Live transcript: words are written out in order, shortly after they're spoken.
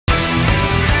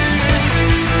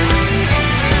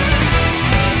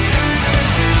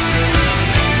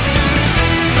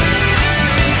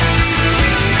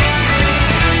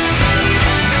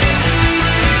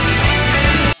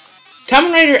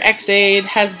Kamen Rider X8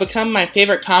 has become my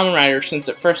favorite Kamen Rider since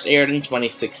it first aired in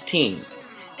 2016.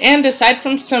 And aside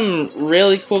from some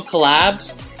really cool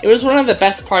collabs, it was one of the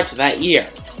best parts of that year.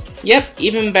 Yep,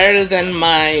 even better than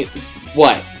my,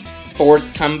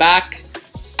 fourth comeback?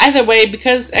 Either way,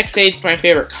 because X8's my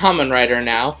favorite Kamen Rider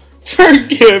now,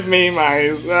 forgive me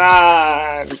my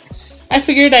son, I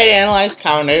figured I'd analyze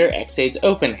Kamen Rider X8's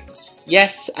openings.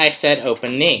 Yes, I said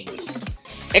openings.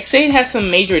 X8 has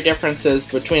some major differences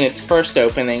between its first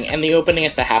opening and the opening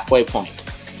at the halfway point.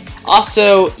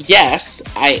 Also, yes,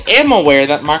 I am aware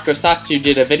that Marco Satsu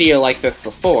did a video like this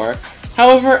before,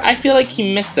 however, I feel like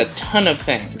he missed a ton of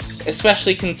things,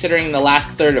 especially considering the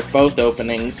last third of both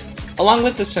openings, along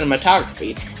with the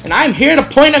cinematography, and I'm here to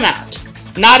point them out!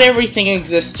 Not everything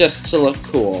exists just to look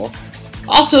cool.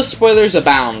 Also, spoilers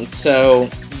abound, so,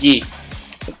 yeet.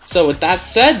 So with that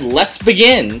said, let's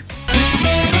begin!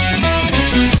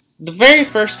 The very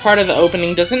first part of the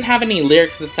opening doesn't have any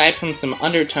lyrics aside from some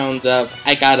undertones of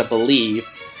 "I gotta believe,"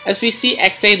 as we see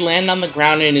X8 land on the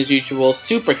ground in his usual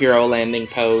superhero landing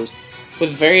pose,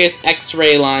 with various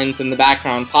X-ray lines in the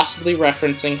background possibly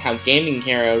referencing how gaming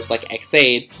heroes like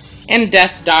X8 and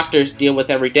Death Doctors deal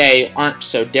with every day aren't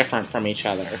so different from each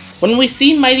other. When we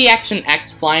see Mighty Action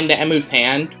X fly into Emu's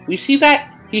hand, we see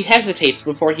that he hesitates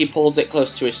before he pulls it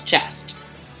close to his chest,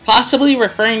 possibly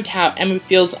referring to how Emu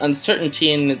feels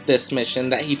uncertainty in this mission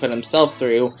that he put himself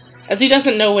through, as he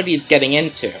doesn't know what he's getting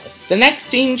into. The next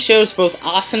scene shows both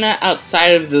Asuna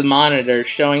outside of the monitor,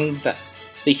 showing that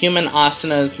the human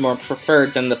Asuna is more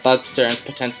preferred than the Bugster and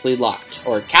potentially locked,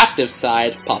 or captive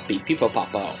side, Poppy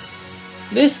Pipopapo.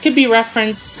 This could be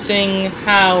referencing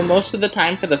how, most of the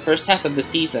time for the first half of the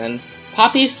season,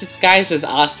 Poppy is disguised as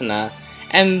Asuna,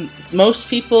 and most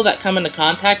people that come into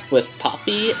contact with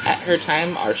Poppy at her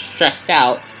time are stressed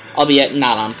out, albeit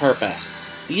not on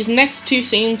purpose. These next two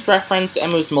scenes reference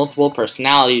Emu's multiple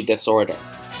personality disorder,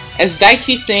 as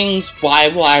Daichi sings why,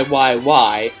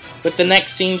 with the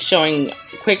next scene showing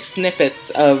quick snippets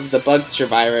of the Bugster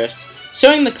virus,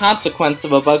 showing the consequence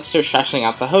of a Bugster stressing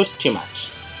out the host too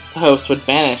much. The host would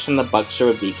vanish and the Bugster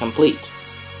would be complete.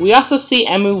 We also see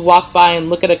Emu walk by and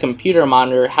look at a computer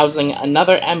monitor housing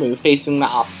another Emu facing the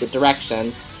opposite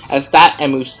direction, as that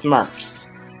Emu smirks.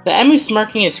 The Emu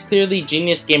smirking is clearly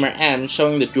Genius Gamer M,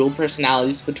 showing the dual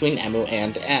personalities between Emu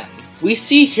and M. We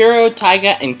see Hiro,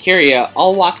 Taiga, and Kiria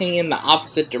all walking in the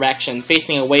opposite direction,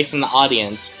 facing away from the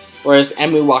audience, whereas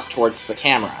Emu walked towards the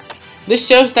camera. This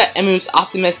shows that Emu's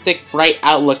optimistic, bright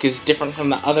outlook is different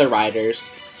from the other riders,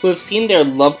 who have seen their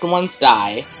loved ones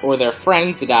die, or their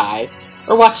friends die,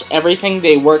 or watch everything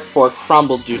they worked for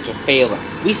crumble due to failing.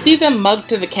 We see them mug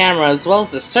to the camera as well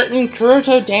as a certain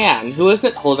Kuroto Dan, who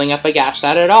isn't holding up a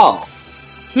gashat at all.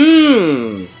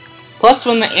 Plus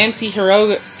when the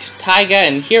anti-hero Taiga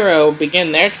and Hiro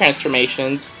begin their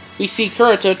transformations, we see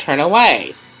Kuroto turn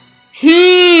away.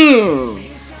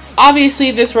 Obviously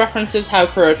this references how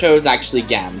Kuroto is actually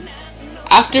Gem.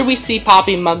 After we see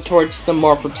Poppy mug towards the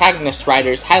more protagonist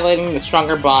riders, highlighting the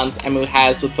stronger bonds Emu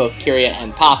has with both Kiria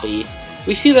and Poppy,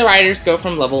 we see the riders go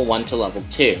from level 1 to level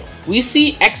 2. We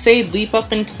see X8 leap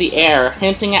up into the air,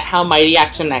 hinting at how Mighty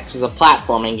Action X is a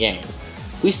platforming game.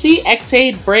 We see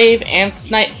X8, Brave, and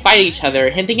Snipe fight each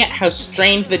other, hinting at how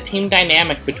strained the team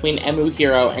dynamic between Emu,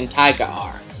 Hiro, and Taiga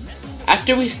are.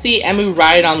 After we see Emu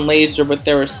ride on Laser with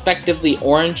their respectively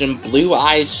orange and blue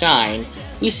eyes shine,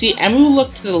 we see Emu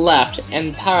look to the left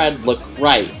and Parad look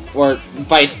right, or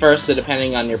vice versa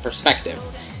depending on your perspective,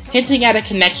 hinting at a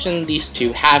connection these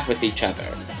two have with each other.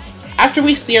 After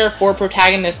we see our four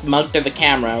protagonists mug to the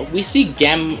camera, we see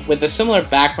Gem with a similar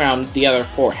background the other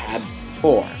four had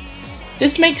before.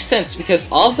 This makes sense because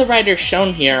all of the riders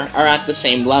shown here are at the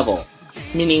same level,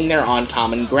 meaning they're on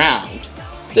common ground.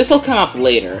 This will come up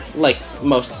later, like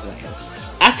most things.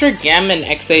 After Gem and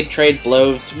X8 trade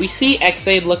blows, we see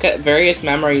X8 look at various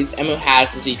memories Emu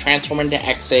has as he transforms into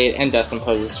X8 and does some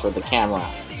poses for the camera.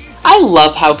 I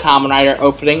love how Kamen Rider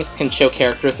openings can show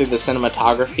character through the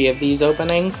cinematography of these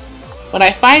openings. When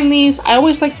I find these, I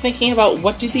always like thinking about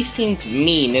what do these scenes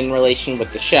mean in relation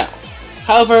with the show.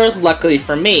 However, luckily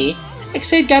for me,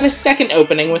 X8 got a second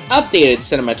opening with updated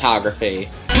cinematography.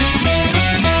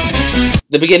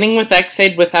 The beginning with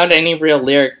X8 without any real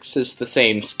lyrics is the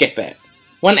same, skip it.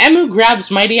 When Emu grabs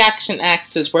Mighty Action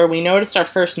X is where we notice our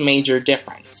first major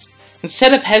difference.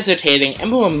 Instead of hesitating,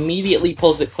 Emu immediately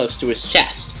pulls it close to his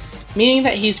chest, meaning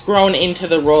that he's grown into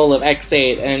the role of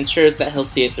X8 and ensures that he'll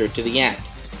see it through to the end.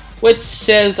 Which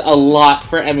says a lot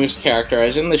for Emu's character,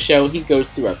 as in the show he goes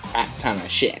through a crap ton of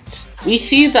shit. We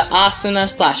see the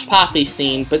Asuna/Poppy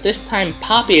scene, but this time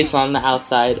Poppy is on the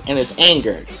outside and is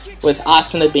angered, with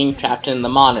Asuna being trapped in the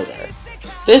monitor.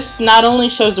 This not only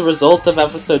shows the result of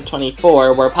episode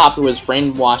 24, where Poppy was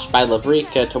brainwashed by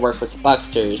Lavrika to work with the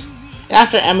Bucksters, and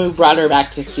after Emu brought her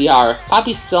back to CR,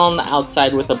 Poppy's still on the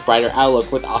outside with a brighter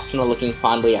outlook, with Asuna looking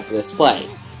fondly at the display,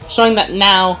 showing that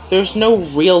now there's no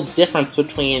real difference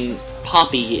between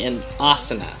Poppy and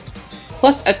Asuna.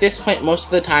 Plus, at this point, most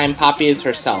of the time, Poppy is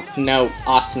herself, no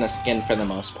Asuna skin for the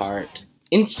most part.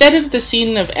 Instead of the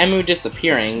scene of Emu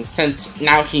disappearing, since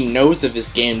now he knows of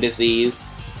his game disease,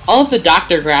 all of the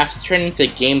doctor graphs turn into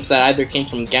games that either came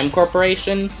from Gem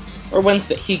Corporation, or ones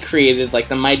that he created like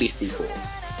the Mighty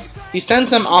sequels. He sends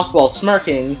them off while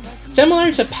smirking,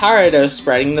 similar to Parados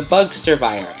spreading the Bugster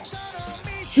virus.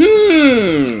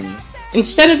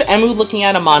 Instead of Emu looking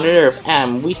at a monitor of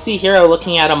M, we see Hiro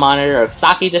looking at a monitor of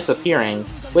Saki disappearing,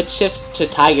 which shifts to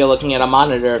Taiga looking at a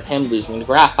monitor of him losing the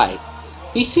graphite.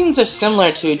 These scenes are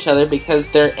similar to each other because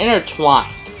they're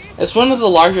intertwined, as one of the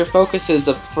larger focuses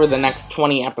for the next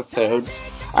 20 episodes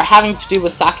are having to do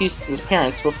with Saki's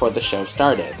disappearance before the show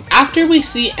started. After we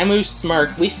see Emu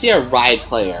smirk, we see a ride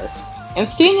player, and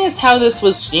seeing as how this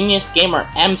was Genius Gamer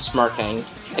M smirking,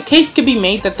 a case could be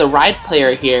made that the ride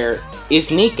player here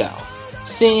is Nico,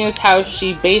 seeing as how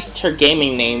she based her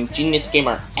gaming name, Genius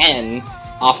Gamer N,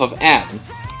 off of M.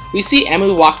 We see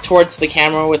Emu walk towards the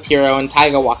camera with Hiro and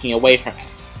Taiga walking away from it.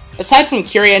 Aside from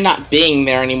Kiria not being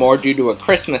there anymore due to a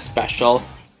Christmas special,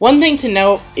 one thing to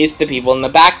note is the people in the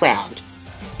background.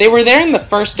 They were there in the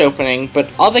first opening, but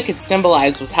all they could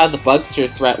symbolize was how the Bugster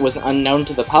threat was unknown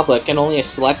to the public and only a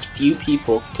select few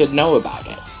people could know about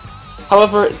it.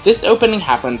 However, this opening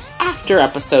happens after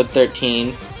episode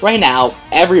 13. Right now,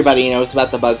 everybody knows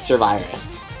about the Bugster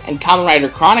virus, and Kamen Rider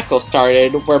Chronicles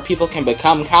started, where people can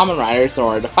become Kamen Riders in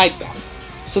order to fight them.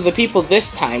 So the people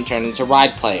this time turn into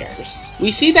ride players.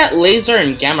 We see that Laser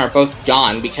and Gem are both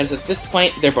gone because at this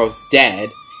point they're both dead,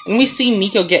 and we see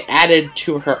Nico get added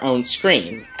to her own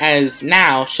screen, as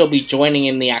now she'll be joining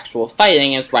in the actual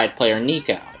fighting as ride player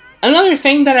Nico. Another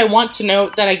thing that I want to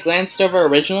note that I glanced over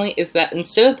originally is that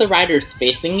instead of the riders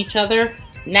facing each other,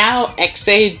 now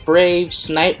Xaid, Brave,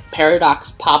 Snipe,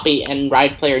 Paradox, Poppy, and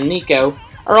ride player Nico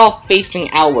are all facing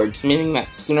outwards, meaning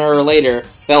that sooner or later,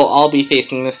 they'll all be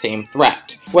facing the same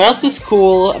threat. What else is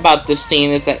cool about this scene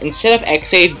is that instead of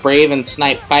Xaid, Brave, and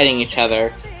Snipe fighting each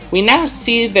other, we now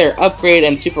see their upgrade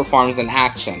and super forms in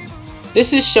action.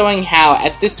 This is showing how,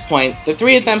 at this point, the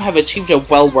three of them have achieved a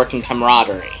well-working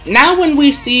camaraderie. Now when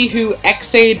we see who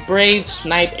Xaid, Brave,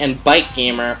 Snipe, and Bike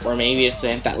Gamer, or maybe it's a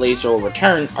hint that Laser will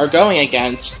return, are going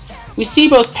against, we see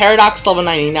both Paradox level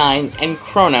 99 and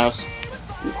Kronos,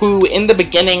 who in the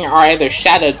beginning are either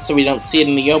shadowed so we don't see it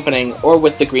in the opening, or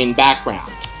with the green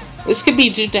background. This could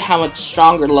be due to how much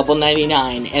stronger level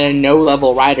 99 and a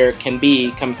no-level rider can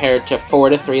be compared to 4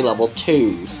 to 3 level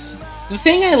 2s. The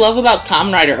thing I love about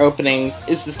Kamen Rider openings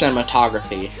is the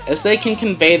cinematography, as they can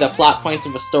convey the plot points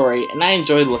of a story, and I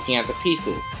enjoy looking at the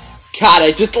pieces. God,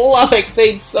 I just love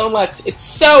Xaid so much. It's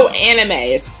so anime.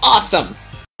 It's awesome.